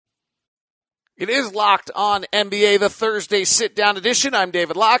It is Locked on NBA, the Thursday sit-down edition. I'm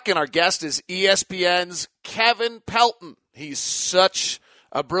David Locke, and our guest is ESPN's Kevin Pelton. He's such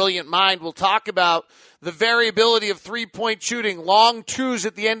a brilliant mind. We'll talk about the variability of three-point shooting, long twos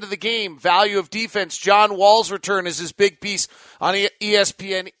at the end of the game, value of defense. John Wall's return is his big piece on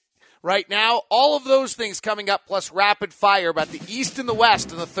ESPN right now. All of those things coming up, plus rapid fire about the East and the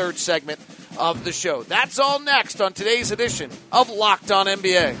West in the third segment of the show. That's all next on today's edition of Locked on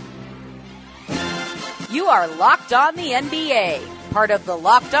NBA. You are Locked on the NBA, part of the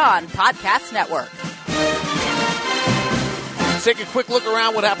Locked on Podcast Network. Let's take a quick look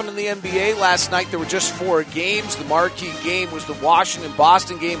around what happened in the NBA. Last night there were just 4 games. The marquee game was the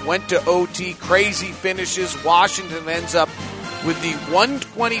Washington-Boston game. Went to OT, crazy finishes. Washington ends up with the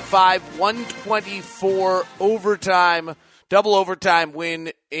 125-124 overtime, double overtime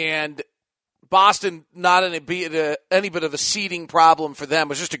win, and Boston, not any bit of a seeding problem for them. It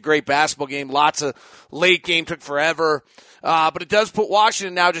was just a great basketball game. Lots of late game, took forever. But it does put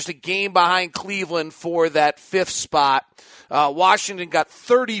Washington now just a game behind Cleveland for that 5th spot. Washington got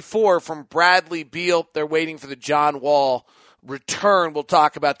 34 from Bradley Beal. They're waiting for the John Wall return. We'll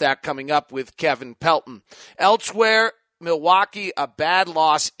talk about that coming up with Kevin Pelton. Elsewhere, Milwaukee, a bad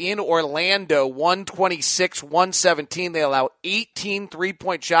loss in Orlando, 126-117. They allow 18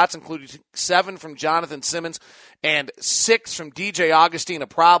 three-point shots, including 7 from Jonathan Simmons and 6 from DJ Augustine, a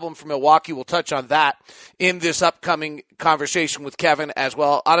problem for Milwaukee. We'll touch on that in this upcoming conversation with Kevin as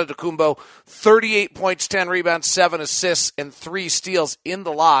well. Antetokounmpo, 38 points, 10 rebounds, 7 assists, and 3 steals in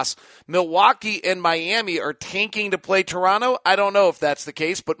the loss. Milwaukee and Miami are tanking to play Toronto. I don't know if that's the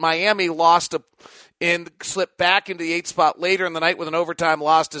case, but Miami lost and slipped back into the 8th spot later in the night with an overtime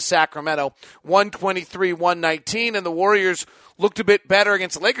loss to Sacramento, 123-119, and the Warriors looked a bit better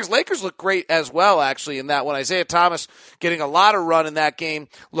against the Lakers. Lakers looked great as well, actually, in that one. Isaiah Thomas getting a lot of run in that game,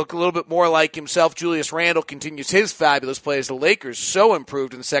 looked a little bit more like himself. Julius Randle continues his fabulous plays. The Lakers so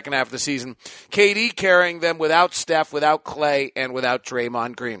improved in the second half of the season. KD carrying them without Steph, without Clay, and without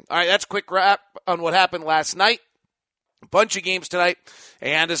Draymond Green. All right, that's a quick wrap on what happened last night. A bunch of games tonight,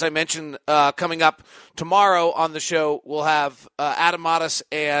 and as I mentioned, coming up tomorrow on the show, we'll have Adam Mattis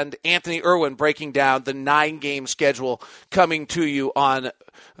and Anthony Irwin breaking down the 9-game schedule coming to you on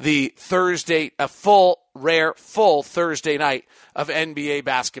the Thursday, a full Thursday night of NBA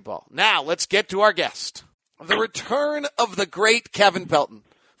basketball. Now, let's get to our guest. The return of the great Kevin Pelton.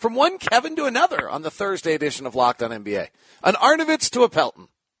 From one Kevin to another on the Thursday edition of Locked on NBA. An Arnovitz to a Pelton.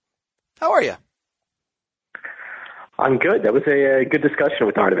 How are you? I'm good. That was a good discussion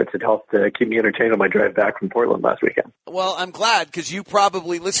with Arnovitz. It helped keep me entertained on my drive back from Portland last weekend. Well, I'm glad because you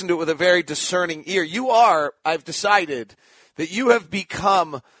probably listened to it with a very discerning ear. I've decided that you have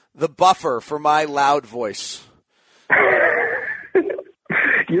become the buffer for my loud voice.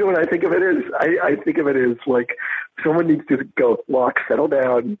 You know what I think of it as? I think of it as like someone needs to go, Locke, settle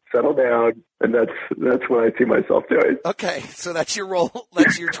down, and that's what I see myself doing. Okay, so that's your role.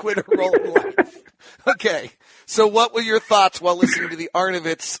 That's your Twitter role in life. Okay, so what were your thoughts while listening to the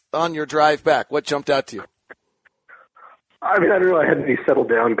Arnovitz on your drive back? What jumped out to you? I mean, I don't know. I had any settle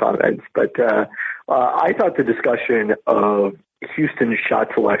down comments, but I thought the discussion of Houston's shot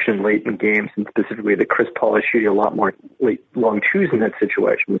selection late in games, and specifically that Chris Paul is shooting a lot more late long twos in that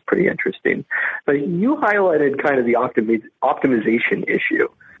situation, was pretty interesting. But you highlighted kind of the optimization issue,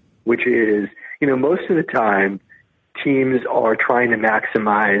 which is, most of the time teams are trying to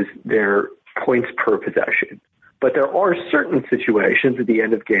maximize their points per possession. But there are certain situations at the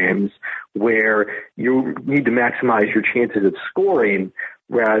end of games where you need to maximize your chances of scoring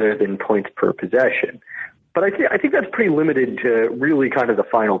rather than points per possession. But I think that's pretty limited to really kind of the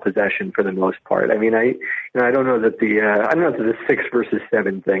final possession for the most part. I mean, I don't know that the 6 versus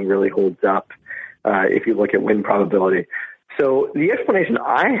 7 thing really holds up if you look at win probability. So the explanation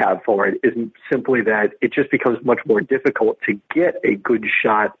I have for it is simply that it just becomes much more difficult to get a good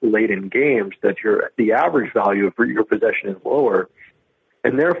shot late in games, that the average value of your possession is lower,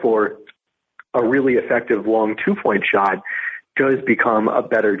 and therefore a really effective long 2-point shot does become a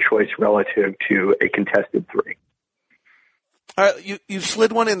better choice relative to a contested 3. All right, you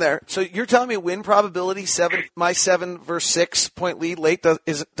slid one in there. So you're telling me win probability 7 versus 6 point lead late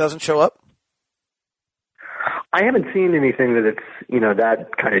doesn't show up? I haven't seen anything that it's, that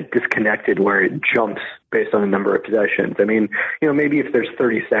kind of disconnected where it jumps based on the number of possessions. I mean, maybe if there's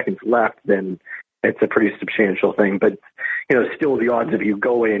 30 seconds left, then it's a pretty substantial thing. But, still the odds of you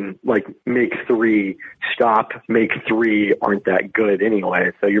going, like, make 3, stop, make 3 aren't that good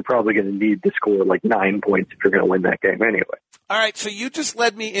anyway. So you're probably going to need to score, 9 points if you're going to win that game anyway. All right, so you just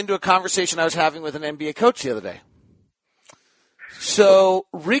led me into a conversation I was having with an NBA coach the other day. So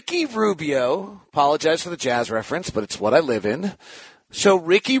Ricky Rubio, apologize for the Jazz reference, but it's what I live in. So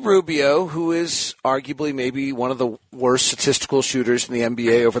Ricky Rubio, who is arguably maybe one of the worst statistical shooters in the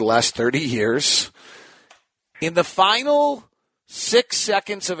NBA over the last 30 years, in the final 6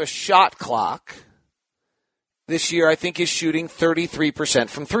 seconds of a shot clock this year, I think is shooting 33%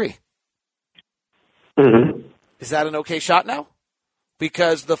 from three. Mm-hmm. Is that an okay shot now?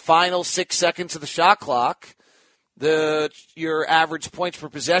 Because the final 6 seconds of the shot clock, your average points per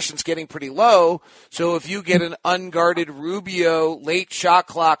possession is getting pretty low. So if you get an unguarded Rubio late shot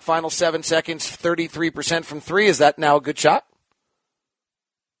clock, final 7 seconds, 33% from three, is that now a good shot?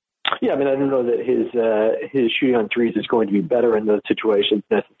 Yeah, I mean, I don't know that his shooting on threes is going to be better in those situations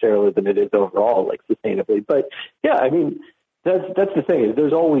necessarily than it is overall, like sustainably. But yeah, I mean, that's the thing is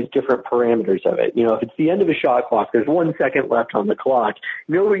there's always different parameters of it. If it's the end of a shot clock, there's 1 second left on the clock.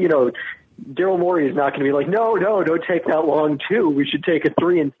 Daryl Morey is not going to be like, no, don't take that long too. We should take a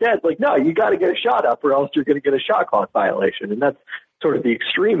three instead. Like, no, you got to get a shot up or else you're going to get a shot clock violation. And that's sort of the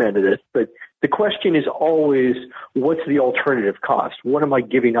extreme end of this. But the question is always, what's the alternative cost? What am I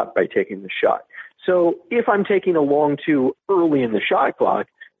giving up by taking the shot? So if I'm taking a long two early in the shot clock,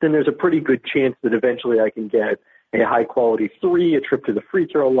 then there's a pretty good chance that eventually I can get a high-quality three, a trip to the free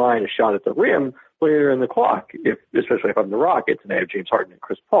throw line, a shot at the rim later in the clock, especially if I'm the Rockets and I have James Harden and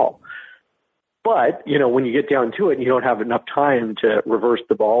Chris Paul. But, when you get down to it and you don't have enough time to reverse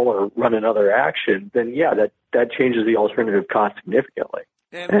the ball or run another action, then, yeah, that changes the alternative cost significantly.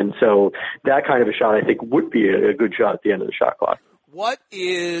 And so that kind of a shot, I think, would be a good shot at the end of the shot clock. What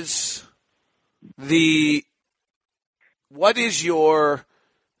is your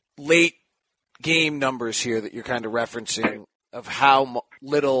late game numbers here that you're kind of referencing of how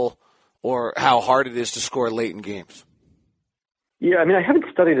little or how hard it is to score late in games? Yeah, I mean, I haven't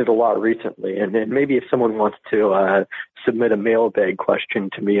studied it a lot recently, and maybe if someone wants to submit a mailbag question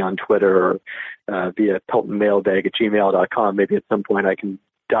to me on Twitter or via peltonmailbag@gmail.com, maybe at some point I can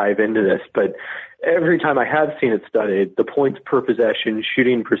dive into this. But every time I have seen it studied, the points per possession,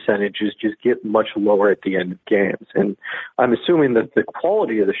 shooting percentages just get much lower at the end of games. And I'm assuming that the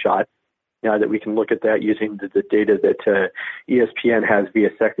quality of the shot, that we can look at that using the data that ESPN has via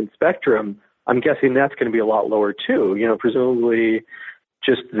Second Spectrum, I'm guessing that's going to be a lot lower too. Presumably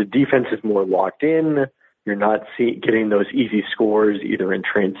just the defense is more locked in. You're not getting those easy scores either in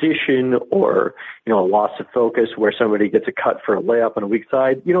transition or, a loss of focus where somebody gets a cut for a layup on a weak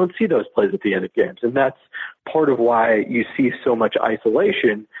side. You don't see those plays at the end of games. And that's part of why you see so much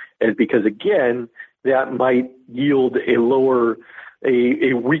isolation, is because, again, that might yield a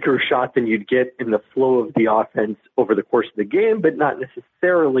weaker shot than you'd get in the flow of the offense over the course of the game, but not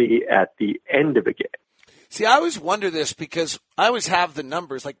necessarily at the end of a game. See, I always wonder this because I always have the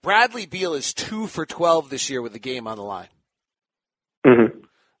numbers. Like Bradley Beal is 2 for 12 this year with the game on the line. Mm-hmm.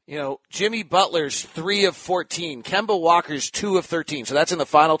 Jimmy Butler's 3 of 14. Kemba Walker's 2 of 13. So that's in the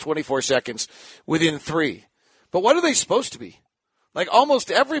final 24 seconds within three. But what are they supposed to be? Like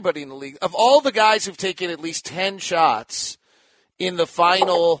almost everybody in the league, of all the guys who've taken at least 10 shots in the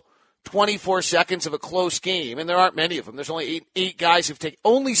final 24 seconds of a close game, and there aren't many of them. There's only eight guys who've taken.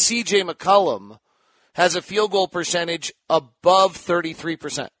 Only C.J. McCollum has a field goal percentage above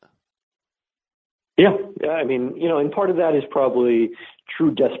 33%. Yeah. I mean, and part of that is probably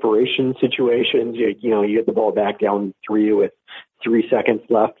true desperation situations. You get the ball back down three with 3 seconds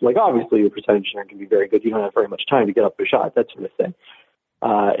left. Like, obviously, your percentage aren't going to be very good. You don't have very much time to get up a shot, that sort of thing.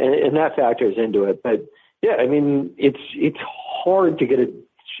 And that factors into it. But, yeah, I mean, it's hard to get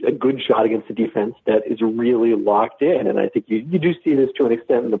a good shot against a defense that is really locked in. And I think you do see this to an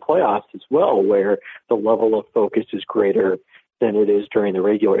extent in the playoffs as well, where the level of focus is greater than it is during the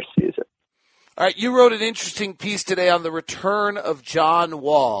regular season. All right, you wrote an interesting piece today on the return of John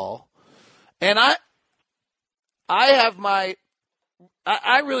Wall. And I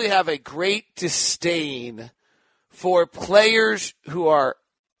really have a great disdain for players who are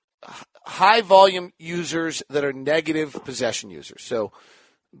high volume users that are negative possession users. So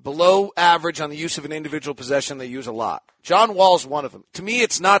below average on the use of an individual possession, they use a lot. John Wall is one of them. To me,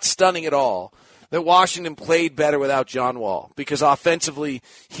 it's not stunning at all that Washington played better without John Wall, because offensively,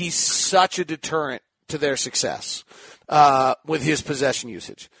 he's such a deterrent to their success with his possession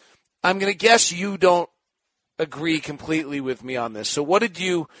usage. I'm going to guess you don't agree completely with me on this. So what did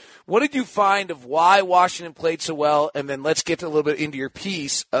you find of why Washington played so well? And then let's get a little bit into your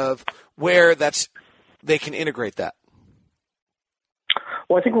piece of where they can integrate that.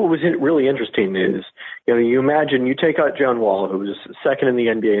 Well, I think what was really interesting is, you imagine you take out John Wall, who was second in the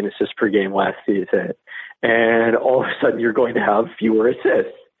NBA in assists per game last season, and all of a sudden you're going to have fewer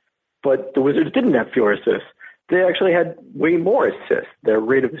assists. But the Wizards didn't have fewer assists. they actually had way more assists. Their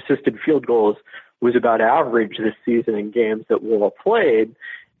rate of assisted field goals was about average this season in games that Wall played.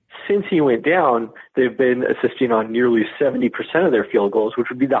 Since he went down, they've been assisting on nearly 70% of their field goals, which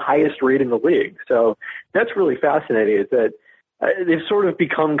would be the highest rate in the league. So that's really fascinating, is that they've sort of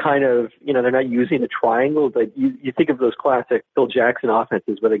become kind of, they're not using a triangle, but you think of those classic Phil Jackson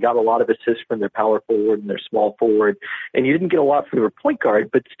offenses where they got a lot of assists from their power forward and their small forward, and you didn't get a lot from their point guard,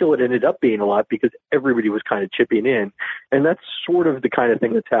 but still it ended up being a lot because everybody was kind of chipping in. And that's sort of the kind of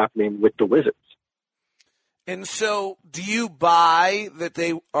thing that's happening with the Wizards. And so, do you buy that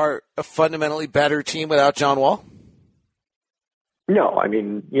they are a fundamentally better team without John Wall? No, I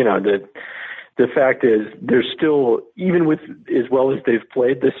mean, the fact is they're still, even with as well as they've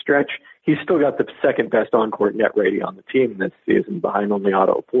played this stretch, he's still got the second best on-court net rating on the team this season behind only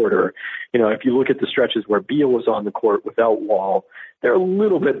Otto Porter. If you look at the stretches where Beal was on the court without Wall, they're a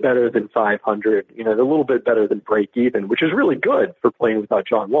little bit better than 500. They're a little bit better than break even, which is really good for playing without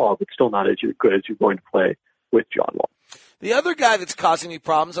John Wall, but still not as good as you're going to play with John Wall. The other guy that's causing me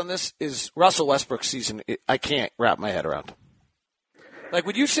problems on this is Russell Westbrook's season. I can't wrap my head around. Like,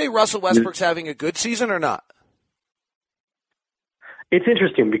 would you say Russell Westbrook's having a good season or not? It's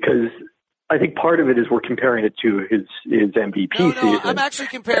interesting because I think part of it is we're comparing it to his MVP season. I'm actually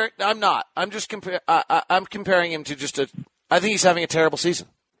comparing. I'm not. I'm just comparing. I'm comparing him to just a. I think he's having a terrible season.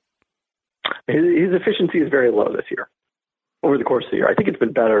 His efficiency is very low this year. Over the course of the year, I think it's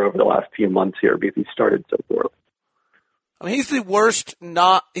been better over the last few months here because he started so poorly. I mean, he's the worst.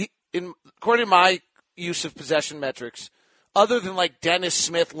 According to my use of possession metrics, other than like Dennis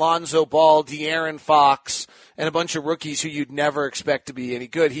Smith, Lonzo Ball, De'Aaron Fox, and a bunch of rookies who you'd never expect to be any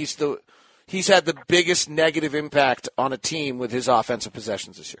good, he's had the biggest negative impact on a team with his offensive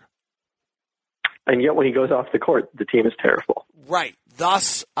possessions this year. And yet when he goes off the court, the team is terrible. Right.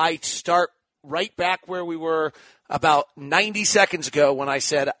 Thus, I start right back where we were about 90 seconds ago when I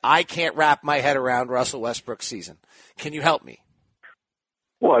said, I can't wrap my head around Russell Westbrook's season. Can you help me?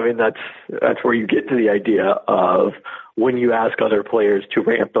 Well, I mean, that's where you get to the idea of when you ask other players to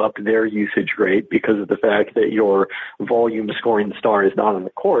ramp up their usage rate because of the fact that your volume scoring star is not on the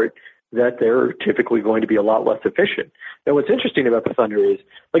court, that they're typically going to be a lot less efficient. And what's interesting about the Thunder is,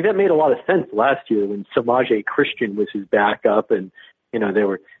 like, that made a lot of sense last year when Samaje Christian was his backup and, they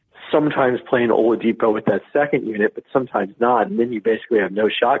were sometimes playing Oladipo with that second unit, but sometimes not, and then you basically have no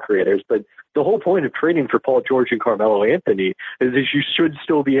shot creators. But the whole point of trading for Paul George and Carmelo Anthony is that you should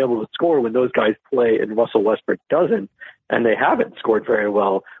still be able to score when those guys play and Russell Westbrook doesn't, and they haven't scored very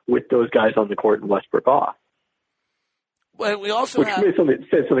well with those guys on the court and Westbrook off. Well, we also said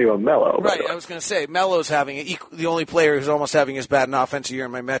something about Melo. Right, I was going to say, Melo's having the only player who's almost having as bad an offensive year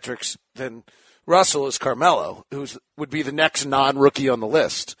in my metrics than Russell is Carmelo, who would be the next non-rookie on the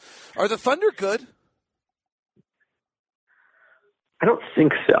list. Are the Thunder good? I don't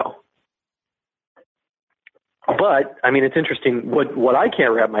think so. But, I mean, it's interesting. What I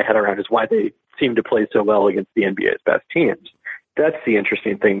can't wrap my head around is why they seem to play so well against the NBA's best teams. That's the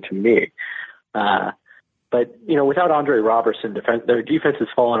interesting thing to me. But, without Andre Robertson, their defense has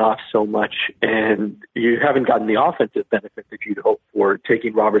fallen off so much, and you haven't gotten the offensive benefit that you'd hope for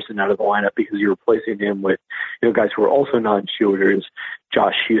taking Robertson out of the lineup because you're replacing him with, guys who are also non-shooters,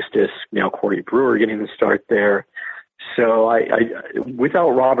 Josh Hustis, Corey Brewer getting the start there. So without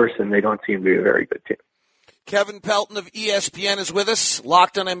Robertson, they don't seem to be a very good team. Kevin Pelton of ESPN is with us.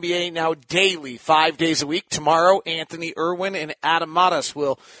 Locked on NBA now daily, 5 days a week. Tomorrow, Anthony Irwin and Adam Matas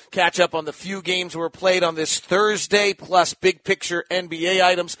will catch up on the few games that were played on this Thursday, plus big picture NBA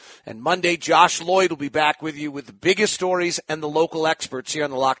items. And Monday, Josh Lloyd will be back with you with the biggest stories and the local experts here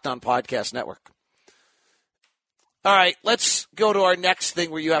on the Locked On Podcast Network. All right, let's go to our next thing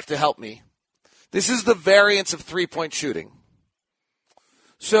where you have to help me. This is the variance of three-point shooting.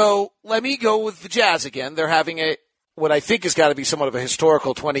 So let me go with the Jazz again. They're having what I think has got to be somewhat of a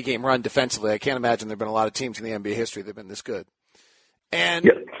historical 20-game run defensively. I can't imagine there have been a lot of teams in the NBA history that have been this good. And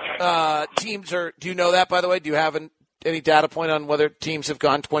teams are – do you know that, by the way? Do you have any data point on whether teams have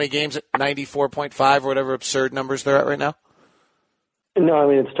gone 20 games at 94.5 or whatever absurd numbers they're at right now? No, I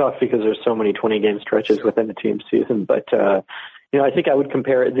mean, it's tough because there's so many 20-game stretches within a team season. But, I think I would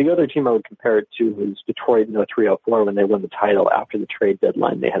compare it. The other team I would compare it to is Detroit in 03-04 when they won the title after the trade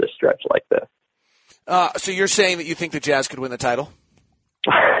deadline. They had a stretch like this. So you're saying that you think the Jazz could win the title?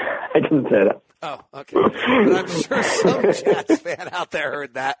 I didn't say that. Oh, okay. But I'm sure some Jazz fan out there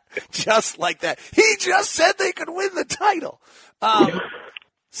heard that just like that. He just said they could win the title.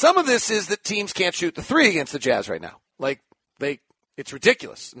 Some of this is that teams can't shoot the three against the Jazz right now. It's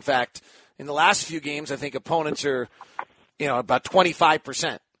ridiculous. In fact, in the last few games, I think opponents are, about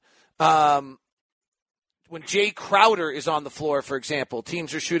 25%. when Jay Crowder is on the floor, for example,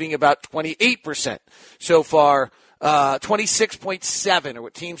 teams are shooting about 28% so far, 26.7 or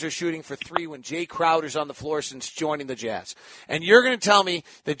what teams are shooting for three when Jay Crowder's on the floor since joining the Jazz. And you're going to tell me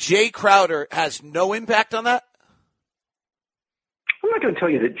that Jay Crowder has no impact on that? I'm not going to tell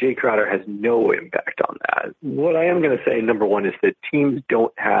you that Jay Crowder has no impact on that. What I am going to say, number one, is that teams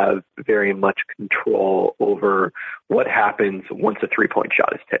don't have very much control over what happens once a three-point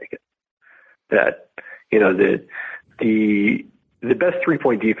shot is taken. That, the best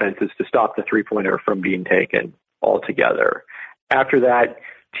three-point defense is to stop the three-pointer from being taken altogether. After that,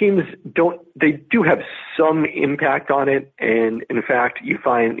 teams they do have some impact on it. And in fact, you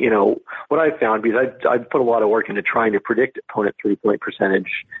find, what I've found, because I've put a lot of work into trying to predict opponent three-point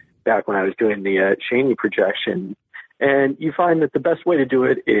percentage back when I was doing the Shaney projection. And you find that the best way to do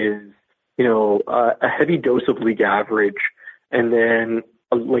it is, a heavy dose of league average, and then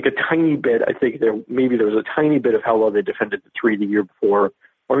like a tiny bit, I think there was a tiny bit of how well they defended the three the year before,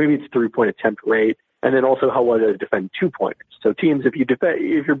 or maybe it's three-point attempt rate, and then also how well they defend two-pointers. So teams, if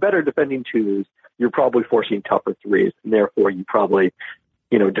you're better defending twos, you're probably forcing tougher threes, and therefore you probably,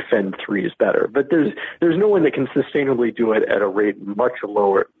 defend threes better. But there's no one that can sustainably do it at a rate much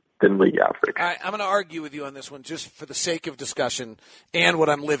lower than league average. All right, I'm going to argue with you on this one just for the sake of discussion and what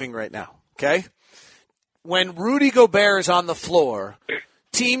I'm living right now, okay? When Rudy Gobert is on the floor,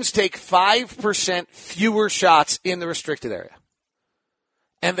 teams take 5% fewer shots in the restricted area.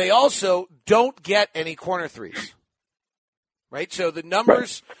 And they also don't get any corner threes. Right? So the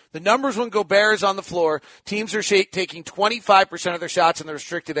numbers when Gobert is on the floor, teams are taking 25% of their shots in the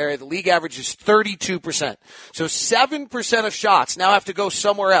restricted area. The league average is 32%. So 7% of shots now have to go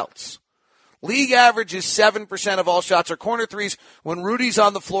somewhere else. League average is 7% of all shots are corner threes. When Rudy's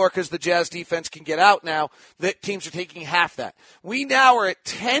on the floor, because the Jazz defense can get out now, the teams are taking half that. We now are at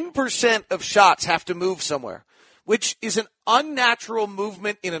 10% of shots have to move somewhere, which is an unnatural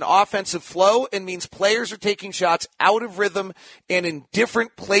movement in an offensive flow and means players are taking shots out of rhythm and in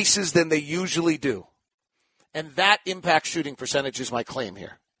different places than they usually do. And that impacts shooting percentage is my claim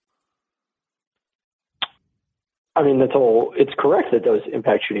here. I mean, it's correct that those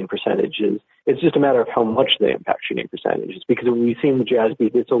impact shooting percentages. It's just a matter of how much they impact shooting percentages, because we've seen the Jazz be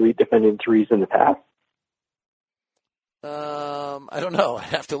this elite defending threes in the past. I don't know. I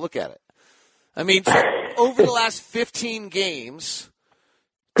have to look at it. I mean, so over the last 15 games,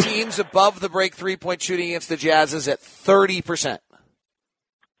 teams above the break three-point shooting against the Jazz is at 30%.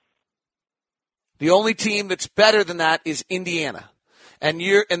 The only team that's better than that is Indiana. And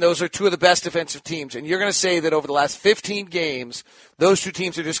those are two of the best defensive teams. And you're going to say that over the last 15 games, those two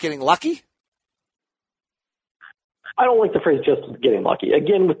teams are just getting lucky? I don't like the phrase just getting lucky.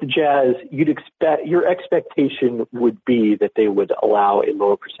 Again, with the Jazz, your expectation would be that they would allow a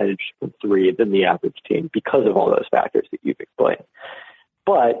lower percentage from three than the average team because of all those factors that you've explained.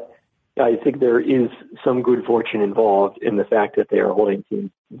 But I think there is some good fortune involved in the fact that they are holding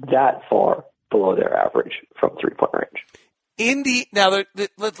teams that far below their average from three-point range. Now,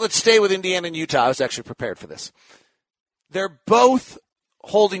 let's stay with Indiana and Utah. I was actually prepared for this. They're both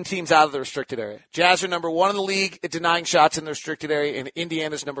holding teams out of the restricted area. Jazz are number one in the league at denying shots in the restricted area, and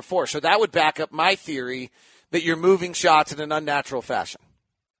Indiana's number 4. So that would back up my theory that you're moving shots in an unnatural fashion.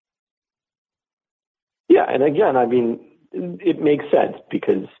 Yeah, and again, I mean, it makes sense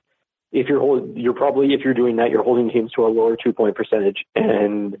because if you're doing that, you're holding teams to a lower 2-point percentage,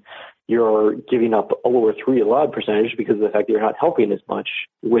 and you're giving up a lower 3 allowed percentage because of the fact that you're not helping as much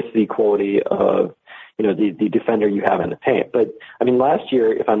with the quality of the defender you have in the paint. But I mean, last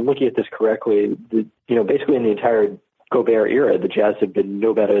year, if I'm looking at this correctly, basically in the entire Gobert era, the Jazz have been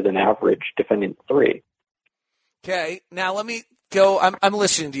no better than average defending three. Okay, now let me go. I'm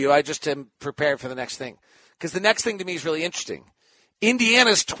listening to you. I just am prepared for the next thing because the next thing to me is really interesting.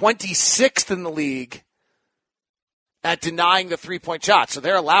 Indiana's 26th in the league at denying the 3-point shot. So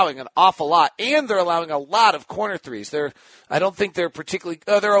they're allowing an awful lot, and they're allowing a lot of corner threes. I don't think they're particularly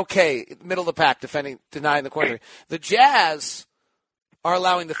they're okay, middle of the pack denying the corner three. The Jazz are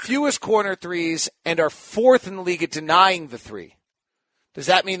allowing the fewest corner threes and are 4th in the league at denying the 3. Does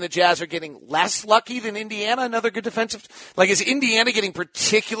that mean the Jazz are getting less lucky than Indiana, another good defensive? Like, is Indiana getting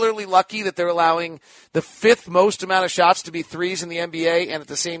particularly lucky that they're allowing the 5th most amount of shots to be threes in the NBA and at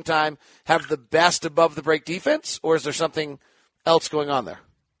the same time have the best above-the-break defense? Or is there something else going on there?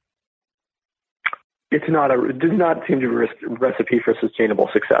 It does not seem to be a recipe for sustainable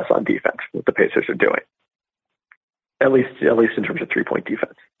success on defense, what the Pacers are doing, at least in terms of 3-point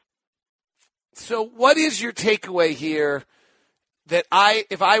defense. So what is your takeaway here? That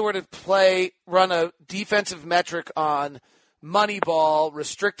if I were to run a defensive metric on Moneyball,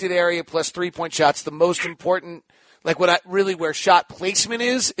 restricted area plus 3-point shots, the most important, like where shot placement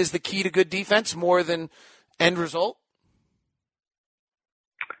is the key to good defense more than end result?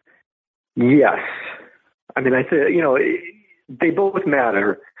 Yes. I mean, I say, they both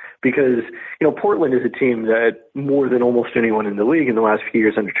matter because, Portland is a team that more than almost anyone in the league in the last few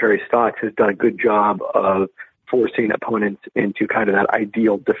years under Terry Stotts has done a good job of forcing opponents into kind of that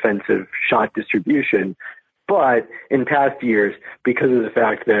ideal defensive shot distribution. But in past years, because of the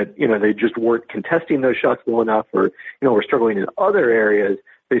fact that, they just weren't contesting those shots well enough or, were struggling in other areas,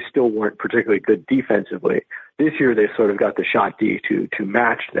 they still weren't particularly good defensively. This year, they sort of got the shot D to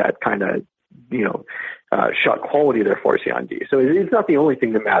match that kind of, shot quality they're forcing on D. So it's not the only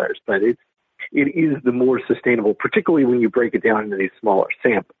thing that matters, but it is the more sustainable, particularly when you break it down into these smaller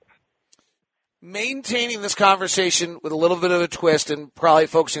samples. Maintaining this conversation with a little bit of a twist and probably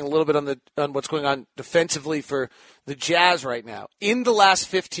focusing a little bit on what's going on defensively for the Jazz right now. In the last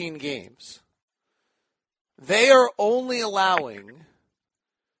 15 games, they are only allowing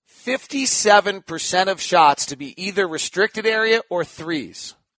 57% of shots to be either restricted area or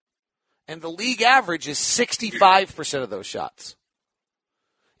threes. And the league average is 65% of those shots.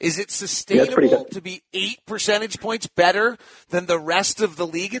 Is it sustainable to be 8 percentage points better than the rest of the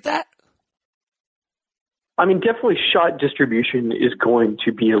league at that? I mean, definitely shot distribution is going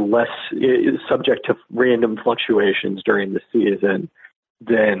to be less subject to random fluctuations during the season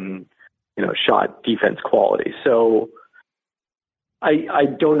than, shot defense quality. So I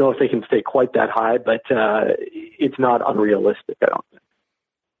don't know if they can stay quite that high, but it's not unrealistic, I don't think.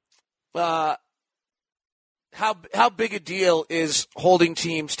 How big a deal is holding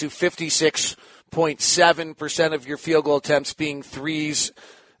teams to 56.7% of your field goal attempts being threes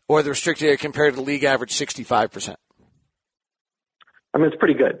or the restricted area compared to the league average 65%? I mean, it's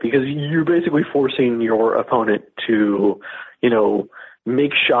pretty good because you're basically forcing your opponent to,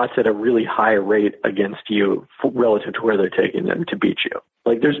 make shots at a really high rate against you relative to where they're taking them to beat you.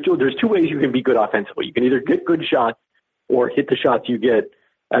 Like there's two ways you can be good offensively. You can either get good shots or hit the shots you get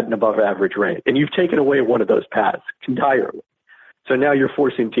at an above average rate. And you've taken away one of those paths entirely. So now you're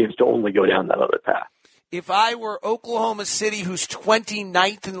forcing teams to only go down that other path. If I were Oklahoma City, who's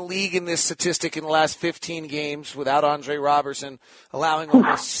 29th in the league in this statistic in the last 15 games without Andre Robertson, allowing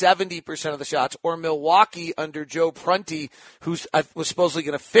almost 70% of the shots, or Milwaukee under Joe Prunty, who was supposedly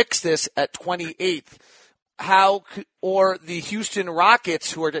going to fix this at 28th, or the Houston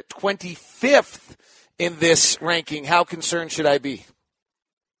Rockets, who are at 25th in this ranking, how concerned should I be?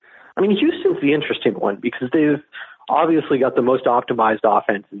 I mean, Houston's the interesting one because they've obviously got the most optimized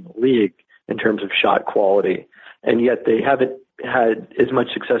offense in the league in terms of shot quality, and yet they haven't had as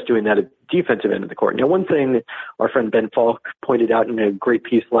much success doing that at defensive end of the court. Now, one thing our friend Ben Falk pointed out in a great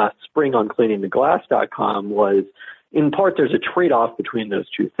piece last spring on cleaningtheglass.com was, in part, there's a trade-off between those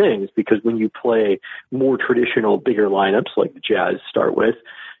two things because when you play more traditional, bigger lineups like the Jazz start with,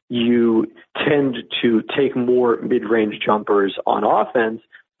 you tend to take more mid-range jumpers on offense,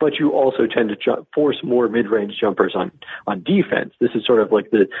 but you also tend to force more mid-range jumpers on defense. This is sort of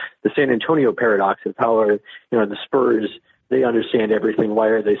like the San Antonio paradox of how the Spurs, they understand everything. Why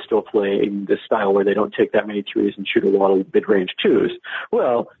are they still playing this style where they don't take that many twos and shoot a lot of mid-range twos?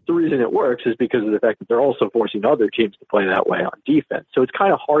 Well, the reason it works is because of the fact that they're also forcing other teams to play that way on defense. So it's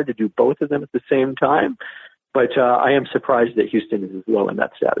kind of hard to do both of them at the same time. But I am surprised that Houston is as low in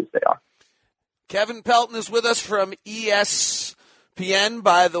that stat as they are. Kevin Pelton is with us from ESPN,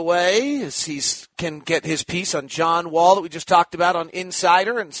 by the way, as he can get his piece on John Wall that we just talked about on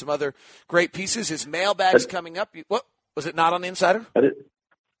Insider and some other great pieces. His mailbag's coming up. What was it? Not on Insider?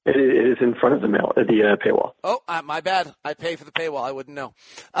 It is in front of the paywall. Oh, my bad. I pay for the paywall. I wouldn't know.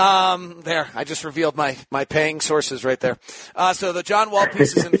 There, I just revealed my paying sources right there. So the John Wall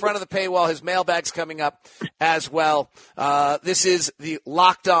piece is in front of the paywall. His mailbag's coming up as well. This is the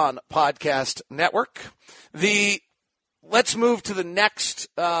Locked On Podcast Network. Let's move to the next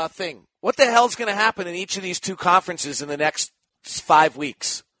thing. What the hell's going to happen in each of these two conferences in the next 5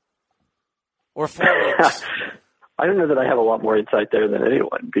 weeks or 4 weeks? I don't know that I have a lot more insight there than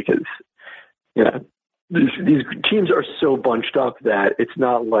anyone because, these teams are so bunched up that it's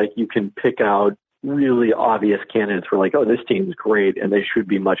not like you can pick out really obvious candidates for like, oh, this team's great and they should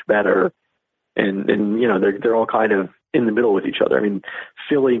be much better. And they're all kind of in the middle with each other. I mean,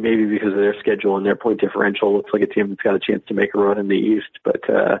 Philly, maybe because of their schedule and their point differential, looks like a team that's got a chance to make a run in the East. But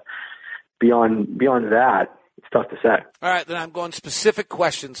beyond that, it's tough to say. All right, then I'm going specific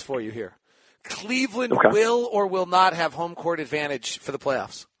questions for you here. Cleveland will or will not have home court advantage for the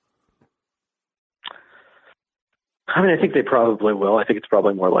playoffs? I mean, I think they probably will. I think it's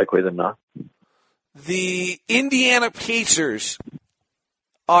probably more likely than not. the Indiana Pacers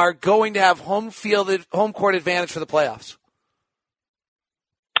are going to have home court advantage for the playoffs?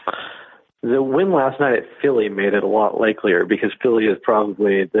 The win last night at Philly made it a lot likelier because Philly is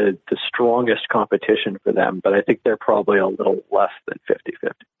probably the strongest competition for them, but I think they're probably a little less than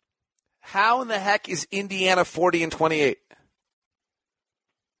 50-50. How in the heck is Indiana 40-28?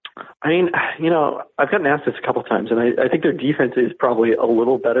 I mean, I've gotten asked this a couple times, and I think their defense is probably a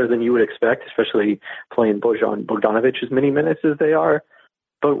little better than you would expect, especially playing Bojan Bogdanovic as many minutes as they are.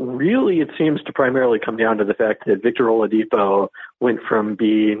 But really, it seems to primarily come down to the fact that Victor Oladipo went from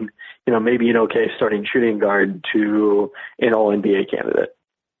being, maybe an okay starting shooting guard to an All-NBA candidate.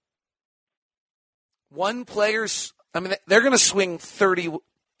 They're going to swing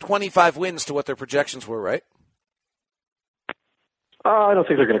 25 wins to what their projections were, right? I don't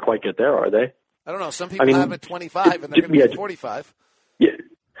think they're going to quite get there, are they? I don't know. Some people have it 25, and they're going to be 45. Yeah,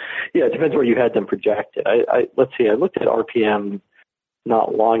 it depends where you had them projected. Let's see. I looked at RPM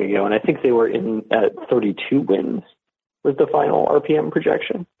not long ago, and I think they were in at 32 wins was the final RPM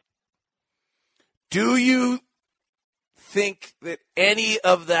projection. Do you think that any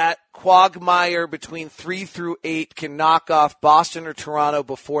of that quagmire between 3 through 8 can knock off Boston or Toronto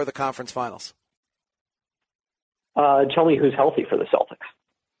before the conference finals? Tell me who's healthy for the Celtics.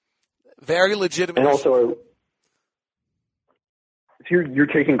 Very legitimate. And also, you're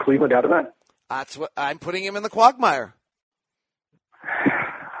taking Cleveland out of that? That's what I'm putting him in the quagmire.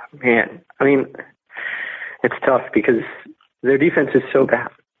 Man, it's tough because their defense is so bad.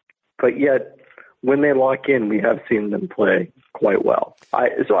 But yet, when they lock in, we have seen them play quite well.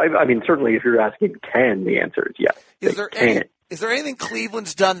 Certainly if you're asking can, the answer is yes. Is there anything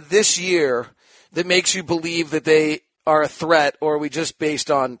Cleveland's done this year that makes you believe that they are a threat, or are we just based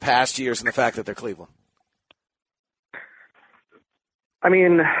on past years and the fact that they're Cleveland?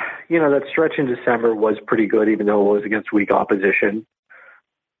 That stretch in December was pretty good, even though it was against weak opposition.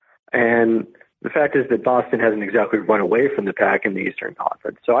 And the fact is that Boston hasn't exactly run away from the pack in the Eastern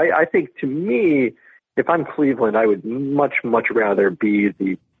Conference. So I think, to me, if I'm Cleveland, I would much, much rather be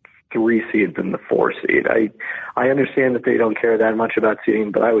the 3 seed than the 4 seed. I understand that they don't care that much about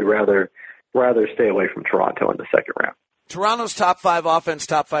seeding, but I would rather stay away from Toronto in the second round. Toronto's top 5 offense,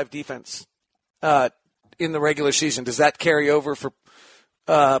 top 5 defense in the regular season. Does that carry over for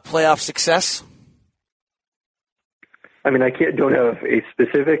playoff success? I don't have a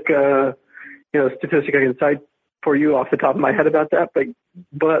specific, statistic I can cite for you off the top of my head about that,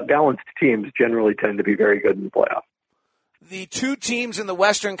 but balanced teams generally tend to be very good in the playoffs. The 2 teams in the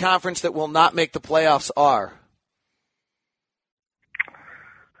Western Conference that will not make the playoffs are?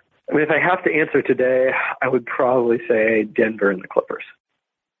 If I have to answer today, I would probably say Denver and the Clippers.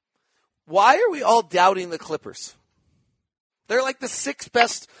 Why are we all doubting the Clippers? They're like the 6th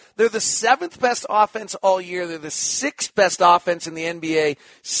best. They're the 7th best offense all year. They're the 6th best offense in the NBA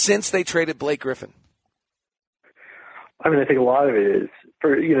since they traded Blake Griffin. I think a lot of it is,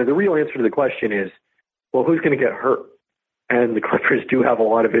 the real answer to the question is, well, who's going to get hurt? And the Clippers do have a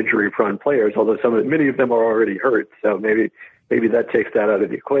lot of injury-prone players, although many of them are already hurt. So maybe that takes that out of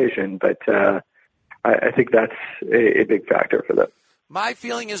the equation. But I think that's a big factor for them. My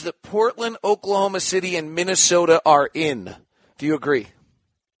feeling is that Portland, Oklahoma City, and Minnesota are in. Do you agree?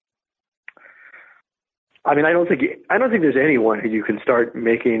 I don't think there's anyone who you can start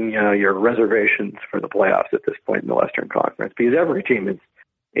making your reservations for the playoffs at this point in the Western Conference, because every team is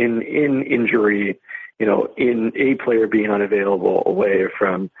in injury, in a player being unavailable, away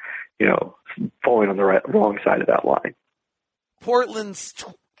from, falling on the wrong side of that line. Portland's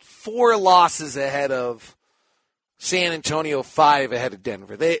 4 losses ahead of San Antonio, 5 ahead of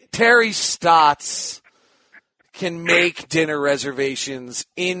Denver. Terry Stotts can make dinner reservations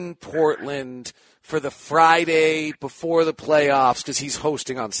in Portland for the Friday before the playoffs because he's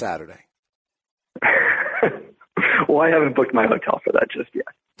hosting on Saturday. Well, I haven't booked my hotel for that just yet.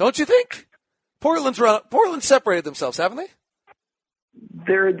 Don't you think? Portland separated themselves, haven't they?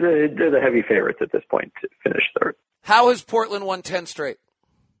 They're the heavy favorites at this point to finish third. How has Portland won 10 straight?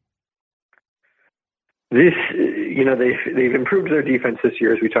 They've improved their defense this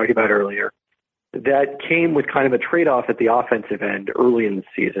year, as we talked about earlier. That came with kind of a trade-off at the offensive end early in the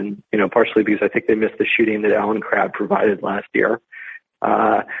season, partially because I think they missed the shooting that Allen Crabbe provided last year.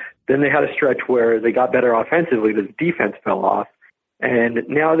 Then they had a stretch where they got better offensively, but the defense fell off. And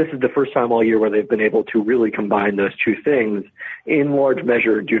now this is the first time all year where they've been able to really combine those two things, in large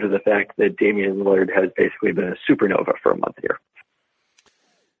measure due to the fact that Damian Lillard has basically been a supernova for a month here.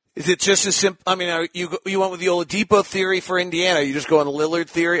 Is it just as simple? I mean, you went with the Oladipo theory for Indiana. You just go on the Lillard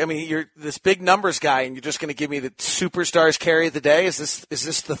theory. I mean, you're this big numbers guy, and you're just going to give me the superstars carry of the day. Is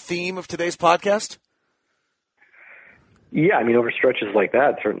this the theme of today's podcast? Yeah, I mean, over stretches like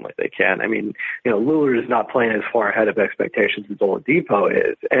that, certainly they can. I mean, Lillard is not playing as far ahead of expectations as Oladipo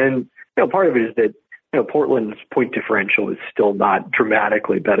is, and part of it is that Portland's point differential is still not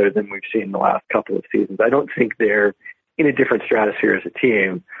dramatically better than we've seen in the last couple of seasons. I don't think they're in a different stratosphere as a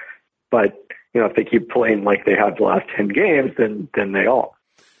team, but if they keep playing like they have the last 10 games, then they are.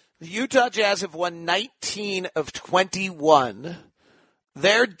 The Utah Jazz have won 19 of 21.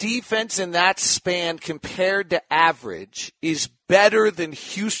 Their defense in that span compared to average is better than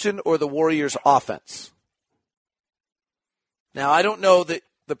Houston or the Warriors' offense. Now, I don't know that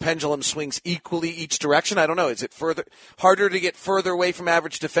the pendulum swings equally each direction. I don't know. Is it harder to get further away from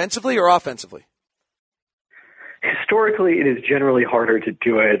average defensively or offensively? Historically, it is generally harder to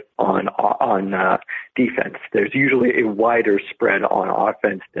do it on defense. There's usually a wider spread on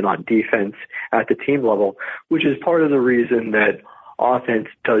offense than on defense at the team level, which is part of the reason that offense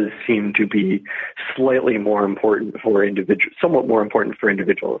does seem to be slightly more important for somewhat more important for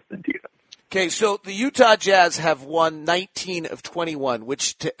individuals than defense. Okay, so the Utah Jazz have won 19 of 21,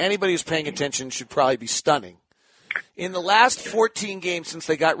 which to anybody who's paying attention should probably be stunning. In the last 14 games since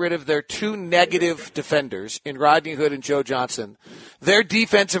they got rid of their two negative defenders in Rodney Hood and Joe Johnson, their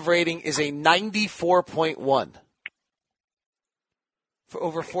defensive rating is a 94.1 for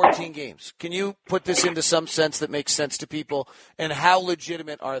over 14 games. Can you put this into some sense that makes sense to people, and how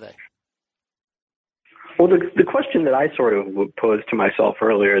legitimate are they? Well, the question that I sort of posed to myself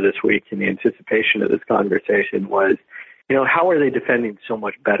earlier this week in the anticipation of this conversation was, how are they defending so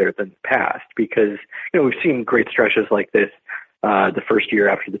much better than the past? Because, we've seen great stretches like this the first year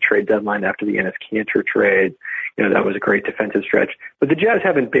after the trade deadline, after the Enes Kanter trade. That was a great defensive stretch. But the Jazz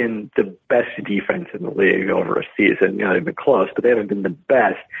haven't been the best defense in the league over a season. They've been close, but they haven't been the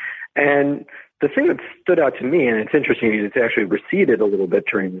best. And the thing that stood out to me, and it's interesting, it's actually receded a little bit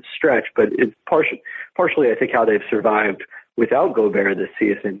during this stretch, but it's partially, I think, how they've survived without Gobert this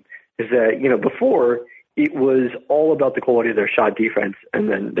season, is that, before it was all about the quality of their shot defense and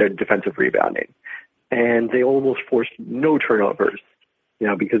then their defensive rebounding. And they almost forced no turnovers,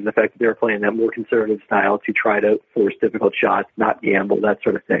 because of the fact that they were playing that more conservative style to try to force difficult shots, not gamble, that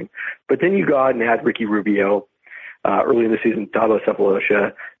sort of thing. But then you go out and add Ricky Rubio, early in the season, Dabo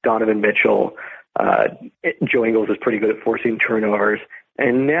Cephalosha, Donovan Mitchell. Joe Ingles is pretty good at forcing turnovers.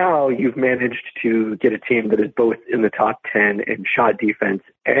 And now you've managed to get a team that is both in the top 10 in shot defense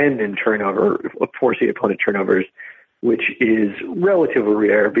and in forcing opponent turnovers, which is relatively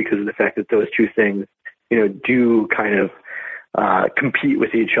rare because of the fact that those two things, do kind of compete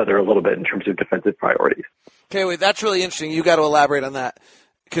with each other a little bit in terms of defensive priorities. Okay, wait, that's really interesting. You got to elaborate on that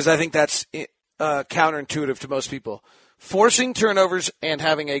because I think that's counterintuitive to most people. Forcing turnovers and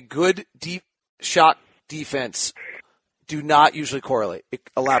having a good deep shot defense do not usually correlate.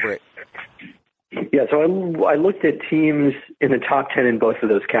 Elaborate. Yeah, so I looked at teams in the top 10 in both of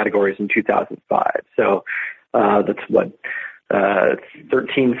those categories in 2005. So that's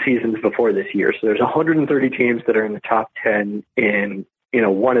 13 seasons before this year. So there's 130 teams that are in the top 10 in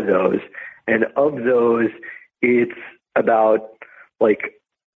one of those, and of those, it's about like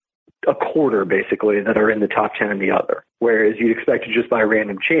a quarter basically that are in the top 10 in the other. Whereas you'd expect to just by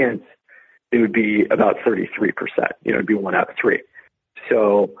random chance, it would be about 33%. It'd be 1 out of 3.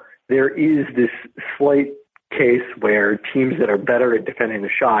 So there is this slight case where teams that are better at defending the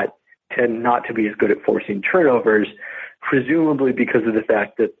shot tend not to be as good at forcing turnovers, presumably because of the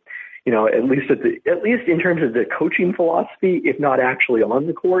fact that, at least in terms of the coaching philosophy, if not actually on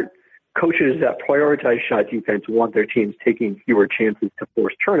the court, coaches that prioritize shot defense want their teams taking fewer chances to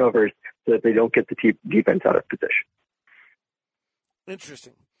force turnovers so that they don't get the defense out of position.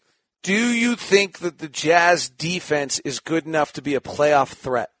 Interesting. Do you think that the Jazz defense is good enough to be a playoff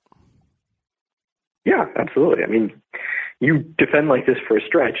threat? Yeah, absolutely. I mean, you defend like this for a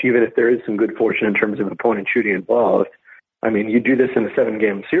stretch, even if there is some good fortune in terms of opponent shooting involved. I mean, you do this in a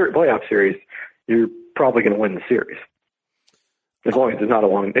 7-game playoff series, you're probably going to win the series. As long as it's not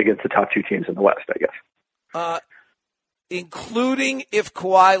against the top 2 teams in the West, I guess. Including if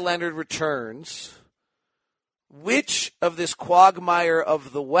Kawhi Leonard returns, which of this quagmire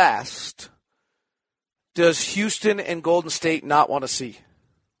of the West does Houston and Golden State not want to see?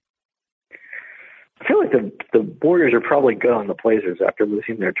 I feel like the Warriors are probably good on the Blazers after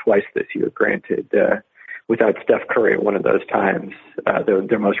losing there twice this year, granted, without Steph Curry at one of those times,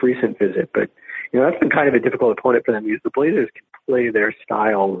 their most recent visit. But, that's been kind of a difficult opponent for them because the Blazers can play their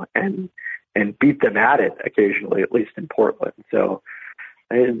style and beat them at it occasionally, at least in Portland. So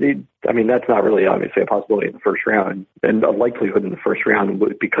That's not really obviously a possibility in the first round, and a likelihood in the first round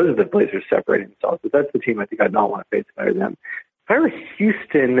because of the Blazers separating themselves. But that's the team I think I'd not want to face if I were them. If I were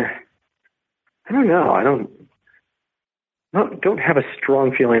Houston, I don't know. I don't have a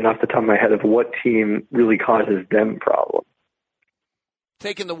strong feeling off the top of my head of what team really causes them problems.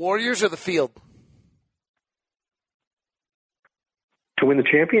 Taking the Warriors or the field? To win the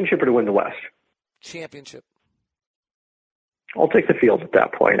championship or to win the West? Championship. I'll take the field at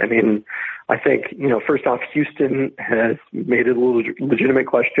that point. I mean, I think, first off, Houston has made it a legitimate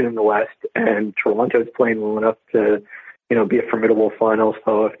question in the West, and Toronto's playing well enough to, be a formidable finals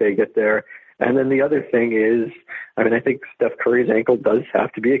foe if they get there. And then the other thing is, I think Steph Curry's ankle does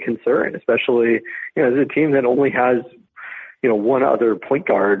have to be a concern, especially, as a team that only has, one other point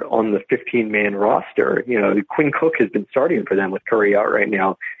guard on the 15-man roster. Quinn Cook has been starting for them with Curry out right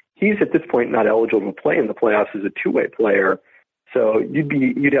now. He's at this point not eligible to play in the playoffs as a two-way player. So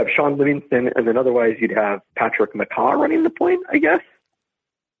you'd have Sean Livingston, and then otherwise you'd have Patrick McCaw running the point, I guess.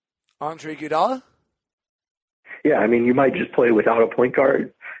 Andre Iguodala? Yeah, you might just play without a point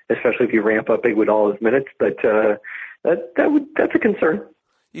guard, especially if you ramp up Iguodala's minutes. But that's a concern.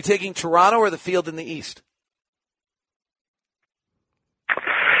 You taking Toronto or the field in the East?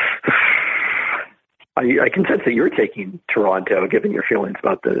 I can sense that you're taking Toronto, given your feelings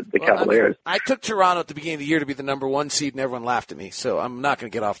about the Cavaliers. I took Toronto at the beginning of the year to be the number one seed, and everyone laughed at me. So I'm not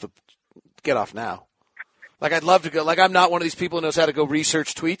going to get off now. I'd love to go. I'm not one of these people who knows how to go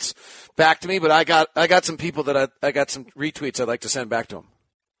research tweets back to me, but I got some people that I got some retweets I'd like to send back to them.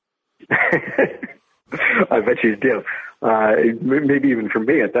 I bet you do. Maybe even from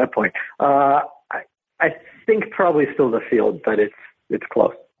me at that point. I think probably still the field, but it's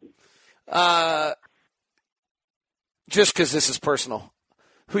close. Just because this is personal,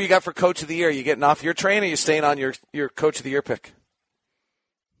 who you got for Coach of the Year? You getting off your train, or you staying on your Coach of the Year pick?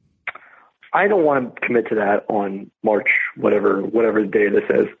 I don't want to commit to that on March, whatever the day this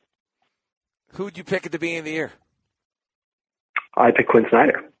is. Who would you pick at the beginning of the year? I pick Quinn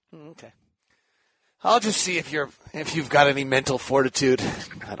Snyder. Okay. I'll just see if you've got any mental fortitude.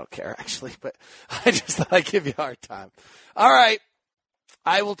 I don't care, actually, but I just thought I'd give you a hard time. All right.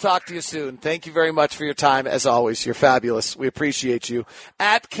 I will talk to you soon. Thank you very much for your time. As always, you're fabulous. We appreciate you.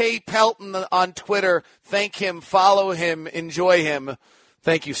 At K Pelton on Twitter. Thank him. Follow him. Enjoy him.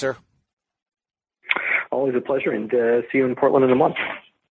 Thank you, sir. Always a pleasure, and see you in Portland in a month.